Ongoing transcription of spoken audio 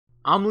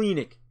I'm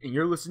Leenik, and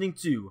you're listening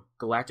to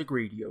Galactic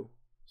Radio.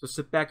 So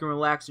sit back and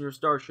relax in your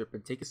starship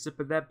and take a sip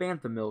of that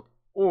bantha milk,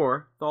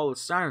 or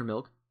thawless siren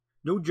milk,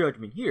 no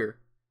judgment here,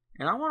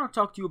 and I want to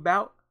talk to you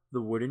about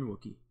the Wooden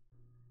Wookie.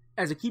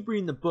 As I keep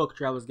reading the book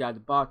Traveler's Guide to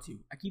Batu,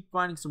 I keep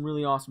finding some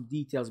really awesome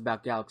details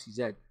about Galaxy's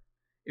Edge.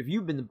 If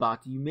you've been to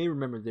Batu, you may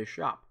remember this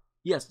shop.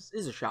 Yes, this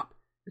is a shop.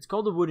 It's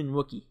called the Wooden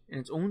Wookie, and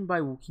it's owned by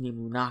a Wookiee named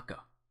Leenik.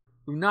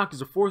 Leenik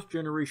is a 4th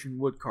generation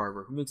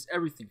woodcarver who makes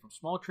everything from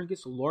small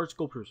trinkets to large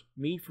sculptures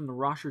made from the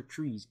Rasher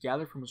trees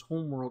gathered from his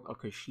homeworld of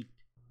Kashyyyk.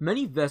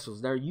 Many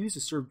vessels that are used to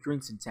serve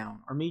drinks in town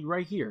are made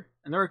right here,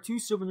 and there are 2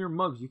 souvenir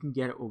mugs you can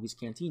get at Oga's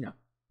Cantina.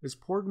 This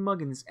Porg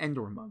mug and this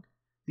Endor mug.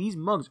 These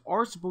mugs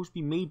are supposed to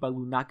be made by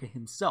Leenik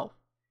himself,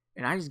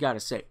 and I just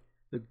gotta say,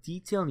 the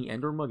detail in the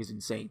Endor mug is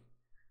insane.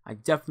 I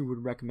definitely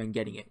would recommend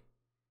getting it.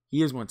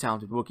 He is one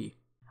talented Wookiee.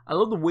 I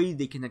love the way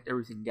they connect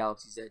everything in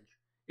Galaxy's Edge.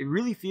 It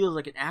really feels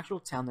like an actual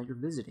town that you're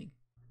visiting.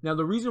 Now,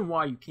 the reason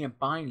why you can't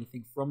buy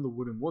anything from the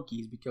Wooden Wookie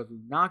is because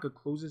Leenik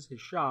closes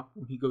his shop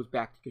when he goes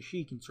back to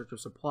Kashyyyk in search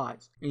of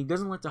supplies, and he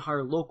doesn't like to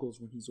hire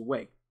locals when he's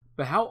away.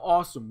 But how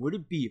awesome would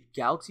it be if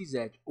Galaxy's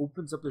Edge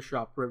opens up the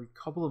shop for every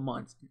couple of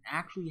months and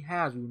actually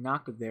has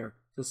Leenik there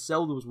to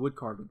sell those wood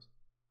carvings?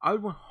 I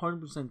would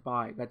 100%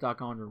 buy that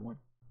Doc Onder one.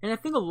 And I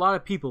think a lot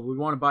of people would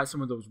want to buy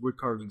some of those wood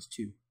carvings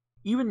too.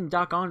 Even in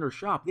Doc Onder's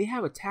shop, they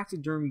have a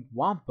taxidermied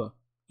Wampa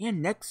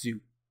and Nexu.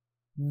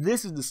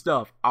 This is the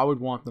stuff I would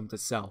want them to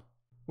sell.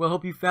 Well, I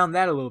hope you found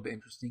that a little bit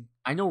interesting.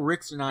 I know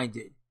Rix and I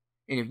did.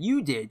 And if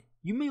you did,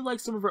 you may like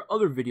some of our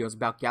other videos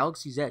about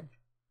Galaxy's Edge.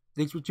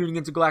 Thanks for tuning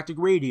into Galactic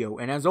Radio,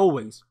 and as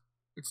always,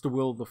 it's the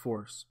will of the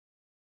Force.